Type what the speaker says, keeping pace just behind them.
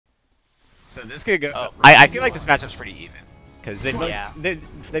So this could go. Oh. I feel like this matchup's pretty even because they both Yeah.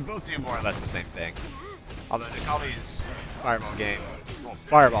 they both do more or less the same thing. Although Necalli's fireball game, well,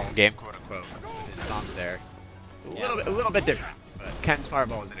 fireball game, quote unquote, with his stomps there, it's a little bit different. But Ken's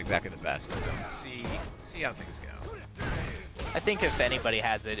fireball isn't exactly the best. So let's see how things go. I think if anybody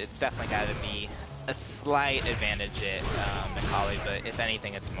has it, it's definitely got to be a slight advantage at Necalli, but if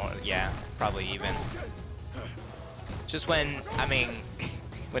anything, it's more, yeah, probably even. Just when, I mean,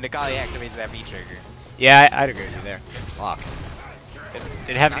 when Necalli activates that V trigger. Yeah, I'd agree with you there. Block.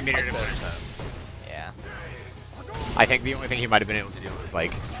 Did it have any meter to push though? Yeah. I think the only thing he might have been able to do was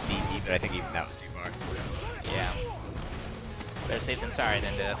like DP, but I think even that was too far. Yeah. Better safe than sorry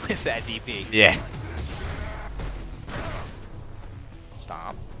than to with that DP. Yeah.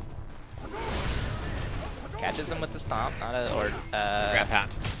 Stomp. Catches him with the stomp, not a Ground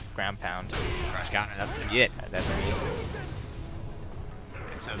pound. Ground pound. Crush counter. That's gonna be it. That's gonna be it.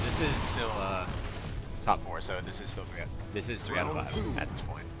 And so this is still top 4. So this is still 3 out of 5 at this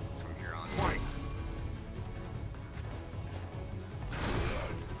point from here on.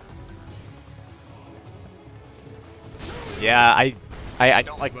 Yeah, I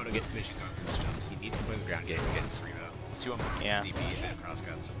don't like MOTYvation going through those jumps. He needs to play the ground game against Rebooooo. It's too unbelievable DPs and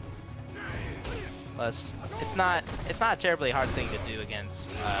crosscuts. Plus, it's not a terribly hard thing to do against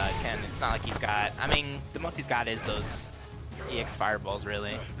Ken. It's not like he's got. I mean, the most he's got is those EX fireballs,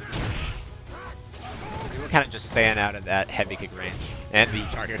 really. We were kind of just staying out of that heavy kick range and the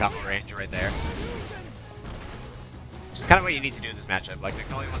target combo range right there. Which is kind of what you need to do in this matchup. Like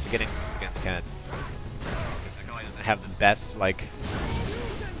Necalli wants to get in close against Ken. Because Necalli doesn't have the best, like,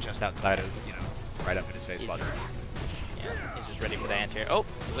 just outside of, you know, right up in his face buttons. Yeah, he's just ready for the anti-air. Oh,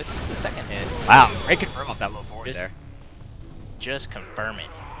 this is the second hit. Wow, great confirm off that low forward there. Just confirm it.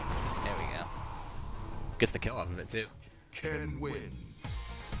 There we go. Gets the kill off of it too. Ken wins.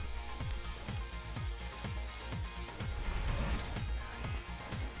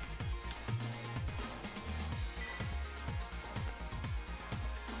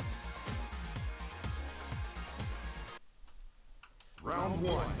 Round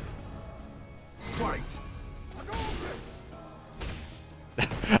 1. Fight.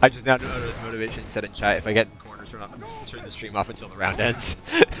 I just now noticed MOTYvation said in chat, if I get in corners, I'm just turn the stream off until the round ends.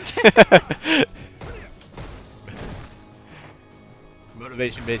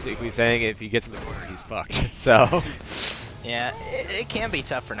 MOTYvation basically saying if he gets in the corner, he's fucked. So. Yeah, it can be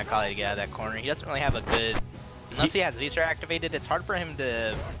tough for Necalli to get out of that corner. He doesn't really have a good. Unless he has V-Star activated, it's hard for him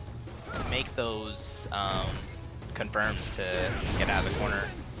to make those confirms to get out of the corner.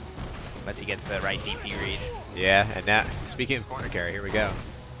 Unless he gets the right DP read. Yeah, and now, speaking of corner carry, here we go.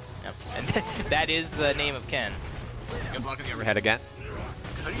 Yep, and that is the name of Ken. Good block on the overhead again.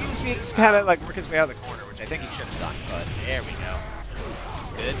 Could he just kind of like work his way out of the corner, which I think he should have done, but there we go.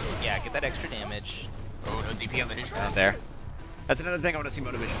 Good. Yeah, get that extra damage. Oh, no DP on the neutral out there. That's another thing I want to see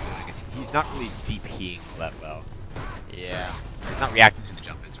MOTYvation doing, is he's not really DPing that well. Yeah. He's not reacting to the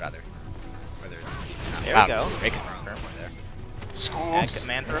jump ins, rather. Whether it's... There we go. Great confirm there. Scoops.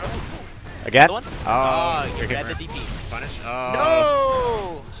 Man throw. Again? One? Oh, you grabbed the DP. Punish? Oh.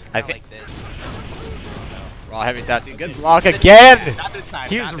 No! I think... like this. Raw heavy tattoo. Good block again! Not this time.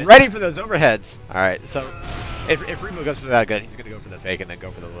 He was ready for those overheads. Alright, so if Rebooooo goes for that again, he's going to go for the fake and then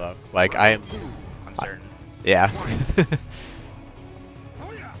go for the low. Like, I'm certain. Yeah.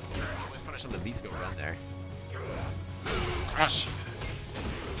 Always punish on the V skill run there. Crush!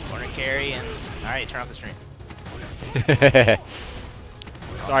 Corner carry and... Alright, turn off the stream.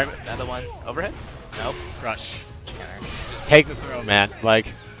 Sorry. Another one. Overhead? Nope. Crush. Counter. Just take the throw, man. Like,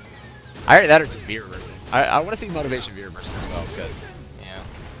 either that or just V reversing. I want to see MOTYvation V reversing as well, because Yeah.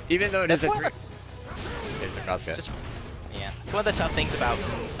 even though it is a 3... There's the cross Just, yeah. It's one of the tough things about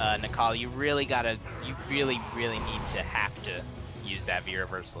Necalli. You really gotta... You really need to have to use that V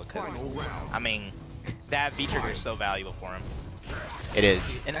reversal, because... I mean, that V trigger is so valuable for him. It is.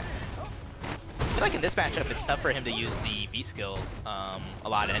 And I feel like in this matchup, it's tough for him to use the V skill a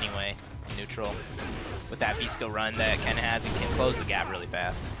lot anyway, neutral. With that V skill run that Ken has, he can close the gap really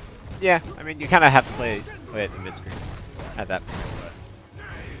fast. Yeah, I mean, you kind of have to play it in mid-screen at that point, but...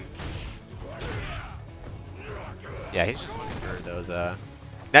 Yeah, he's just looking for those,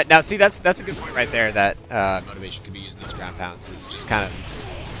 Now, see, that's a good point right there, that MOTYvation could be using those ground pounds, is just kind of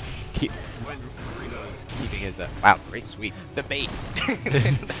keep... When Rebooooo's keeping his, wow, great sweep. The bait.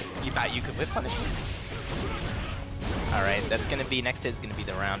 You thought you could whip punish him? Alright, that's gonna be, next hit's gonna be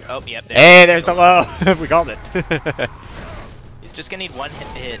the round. Oh, yep. Hey, there's the low! We called it. He's just gonna need one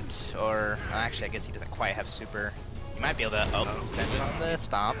hit, or actually, I guess he doesn't quite have super. You might be able to. Oh, instead of the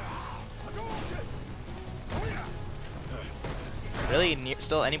stomp. Really,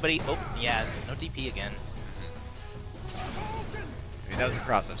 still anybody? Oh, yeah, no DP again. I mean, that was a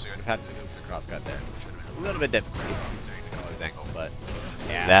cross-up, so you would have had to go for the cross-cut there, which would have been a little bit difficult considering the color's angle, but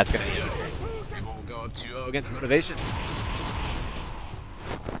yeah, that's going to do it. Rebooooo will go up 2-0 against MOTYvation.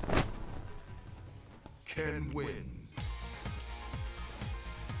 Ken wins.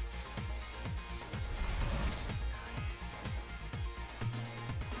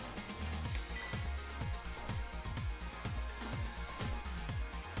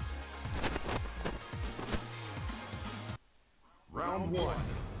 Round 1.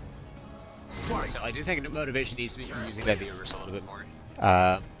 Fight. So I do think MOTYvation needs to be using that reversal a little bit more.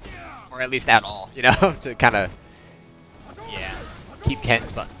 Or at least at all, you know, to kind of keep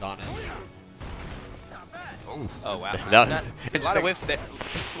Ken's buttons honest. Oh wow! No, a lot of whiffs there.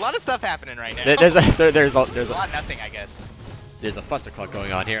 A lot of stuff happening right now. There's a lot nothing, I guess. There's a fustercluck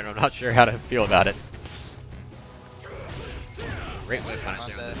going on here, and I'm not sure how to feel about it. Great whiff punish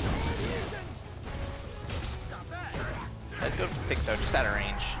there. Let's go thick though, just out of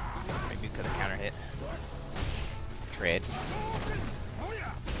range. Maybe could have counter hit. Trade.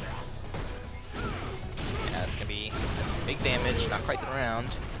 Yeah, that's gonna be big damage. Not quite the round.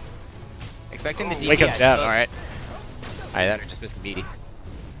 Expecting the DP. Wake up down. All right. That just missed the meaty.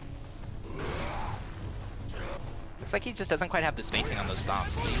 Looks like he just doesn't quite have the spacing on those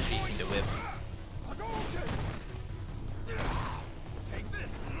stomps. They usually seem to whip.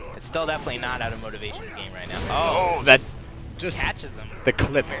 It's still definitely not out of MOTYvation game right now. Oh, that's just catches him. The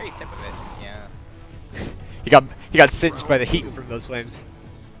clip. The very tip of it. Yeah. He got singed by the heat from those flames.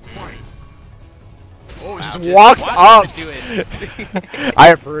 Oh, Wow, just walks up. I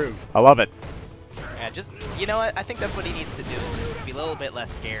approve. I love it. Yeah, just you know what? I think that's what he needs to do. Is to be a little bit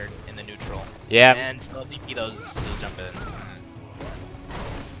less scared in the neutral. Yeah. And still DP those jump ins.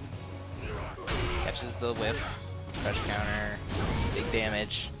 Catches the whip, crush counter, big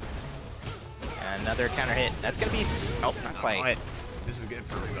damage. And another counter hit. That's gonna be oh, not quite. This is good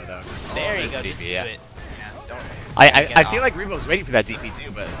for Rebooooo though. There you go. DP, Do it. Yeah. Don't. I feel like Rebooooo's waiting for that DP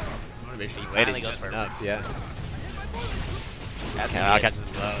too, but MOTYvation waiting just enough. Yeah. That's catches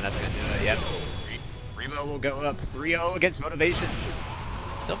him low, and that's gonna do it. Yep. Rebooooo will go up 3-0 against MOTYvation.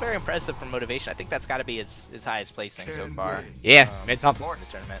 Still very impressive from MOTYvation. I think that's got to be his highest placing so far. Yeah, mid top 4 in the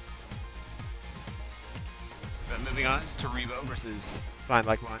tournament. But moving on to Rebooooo versus Fine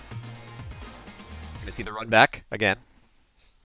Like One. Gonna see the run back again.